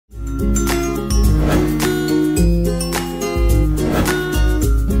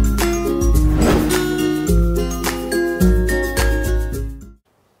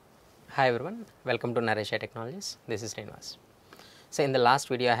everyone, welcome to Naresh IT Technologies. This is Srinivas. So, in the last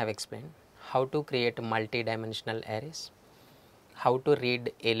video I have explained how to create multi-dimensional arrays, how to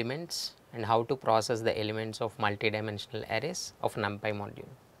read elements and how to process the elements of multi-dimensional arrays of NumPy module.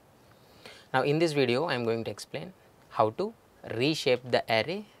 Now, in this video I am going to explain how to reshape the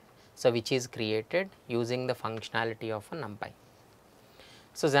array, so which is created using the functionality of a NumPy.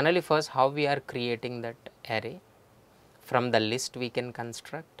 So, generally first how we are creating that array. From the list we can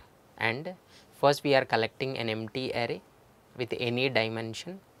construct, and first we are collecting an empty array with any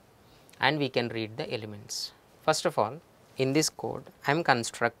dimension and we can read the elements. First of all, in this code I am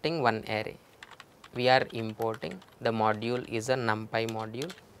constructing one array. We are importing the module is a NumPy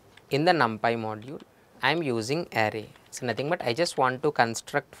module. In the NumPy module I am using array. So, nothing but I just want to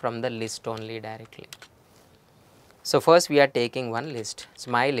construct from the list only directly. So, first we are taking one list.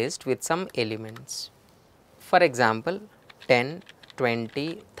 So, my list with some elements. For example, 10,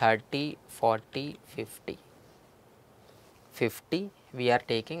 20, 30, 40, 50. 50 we are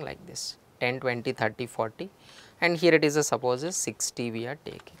taking like this 10, 20, 30, 40, and here it is a suppose 60 we are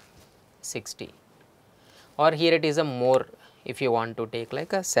taking 60, or here it is a more, if you want to take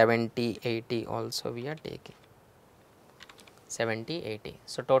like a 70, 80 also we are taking 70, 80.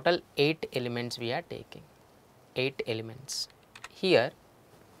 So, total 8 elements we are taking, 8 elements. Here,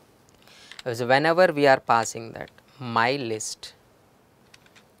 so whenever we are passing that my list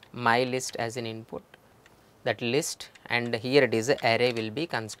as an input, that list, and here it is a array will be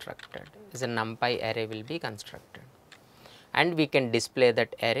constructed, is a NumPy array will be constructed, and we can display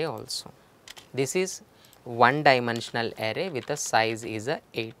that array also. This is one dimensional array with a size is a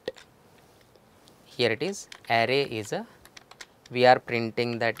 8. Here it is array is a, we are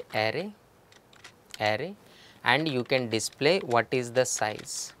printing that array, and you can display what is the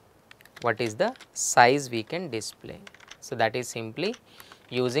size. What is the size we can display? So, that is simply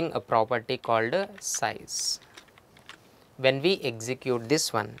using a property called a size. When we execute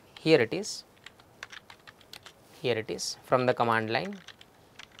this one, here it is from the command line.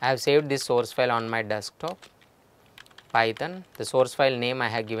 I have saved this source file on my desktop, Python. The source file name I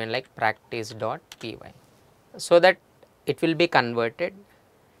have given like practice.py, so that it will be converted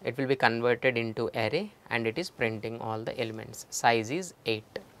into array and it is printing all the elements. Size is 8.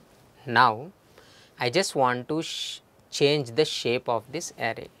 Now, I just want to change the shape of this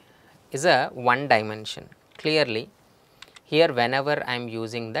array, is a one dimension. Clearly, here whenever I am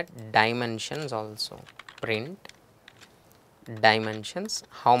using that dimensions also, print dimensions.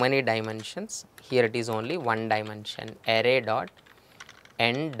 How many dimensions? Here it is only one dimension. Array dot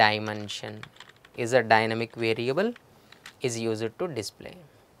end dimension is a dynamic variable, is used to display.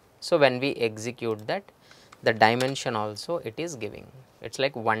 So, when we execute that, the dimension also it is giving, it is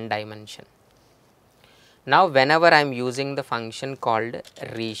like one dimension. Now, whenever I am using the function called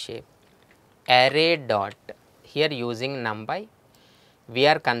reshape, array dot, here using NumPy, we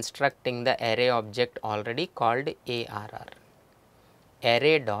are constructing the array object already called ARR.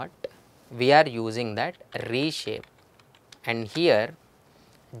 Array dot, we are using that reshape, and here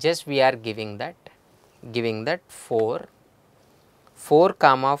just we are giving that 4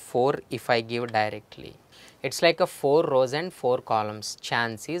 comma 4 if I give directly. It is like a 4 rows and 4 columns,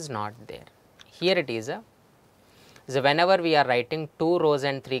 chance is not there. Here it is a, so whenever we are writing 2 rows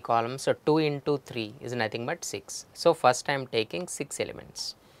and 3 columns, so 2 into 3 is nothing but 6. So, first I am taking 6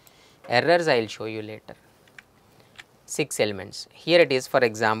 elements, errors I will show you later. 6 elements, here it is for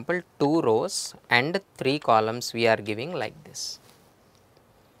example 2 rows and 3 columns we are giving like this.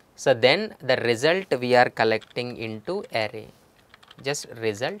 So, then the result we are collecting into array, just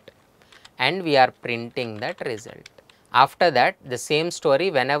result, and we are printing that result. After that, the same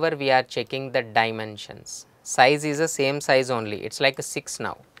story whenever we are checking the dimensions, size is the same size only, it is like a 6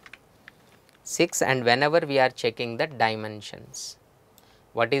 now, 6, and whenever we are checking the dimensions,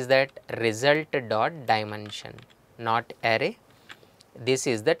 what is that? Result dot dimension, not array, this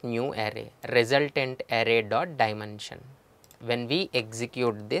is that new array, resultant array dot dimension. When we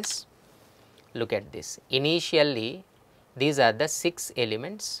execute this, look at this, initially these are the 6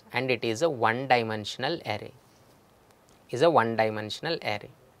 elements and it is a one dimensional array,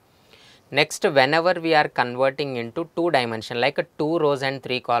 Next, whenever we are converting into 2 dimension, like a 2 rows and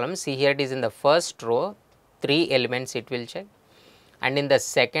 3 columns, see here it is in the first row 3 elements it will check, and in the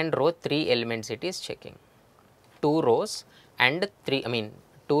second row 3 elements it is checking, 2 rows and 3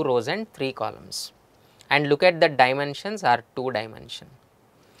 columns, and look at the dimensions are 2 dimension.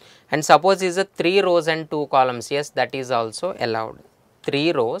 And suppose is a 3 rows and 2 columns, yes, that is also allowed,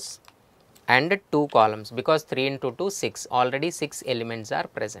 3 rows and 2 columns, because 3 into 2 6, already 6 elements are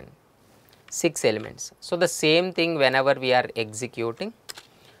present, 6 elements. So, the same thing whenever we are executing,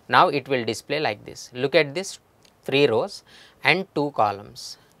 Now it will display like this. Look at this, 3 rows and 2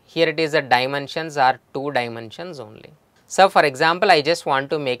 columns. Here it is the dimensions are 2 dimensions only. So for example, I just want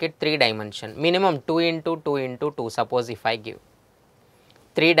to make it 3 dimension, minimum 2 into 2 into 2. Suppose if I give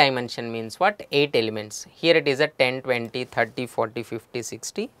 3 dimension means what? 8 elements. Here it is a 10, 20, 30, 40, 50,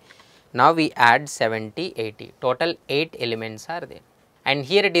 60. Now we add 70, 80. Total 8 elements are there. And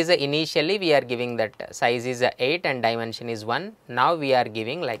here it is a initially we are giving that size is a 8 and dimension is 1. Now we are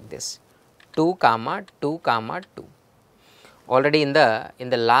giving like this 2 comma 2 comma 2. Already in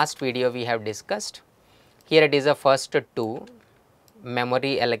the last video we have discussed. Here it is a first 2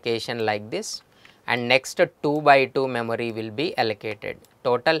 memory allocation like this, and next 2 by 2 memory will be allocated.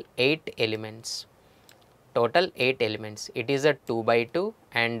 Total 8 elements. Total 8 elements. It is a 2 by 2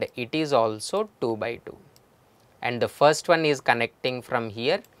 and it is also 2 by 2. And the first one is connecting from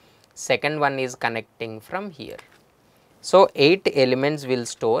here, second one is connecting from here. So 8 elements will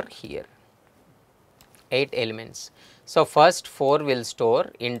store here. 8 elements. So first 4 will store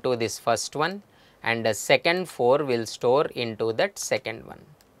into this first one, and the second 4 will store into that second one.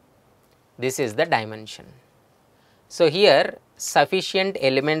 This is the dimension. So here sufficient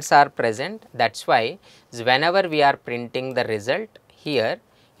elements are present, that is why whenever we are printing the result, here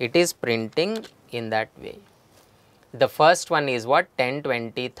it is printing in that way. The first one is what? 10,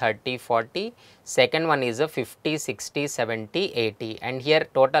 20, 30, 40, second one is a 50, 60, 70, 80, and here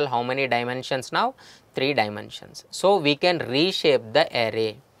total how many dimensions now? 3 dimensions. So we can reshape the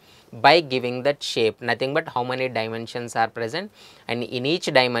array by giving that shape, nothing but how many dimensions are present, and in each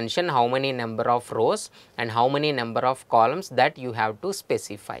dimension how many number of rows and how many number of columns that you have to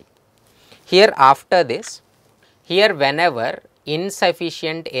specify. Here after this, here whenever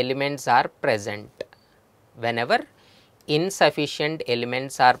insufficient elements are present, whenever insufficient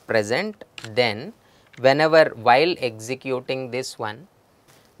elements are present, then whenever while executing this one,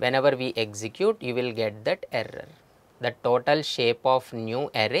 whenever we execute, you will get that error. The total shape of new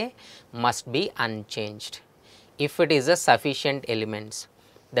array must be unchanged. If it is a sufficient elements,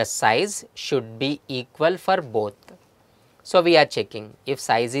 the size should be equal for both. So we are checking if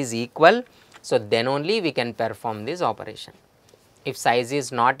size is equal, so then only we can perform this operation. If size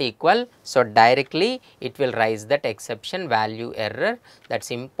is not equal, so directly it will raise that exception value error, that is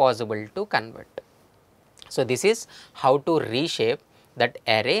impossible to convert. So this is how to reshape that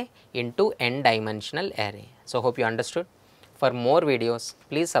array into n dimensional array. So hope you understood. For more videos,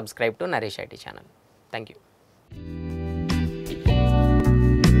 please subscribe to Naresh IT channel. Thank you.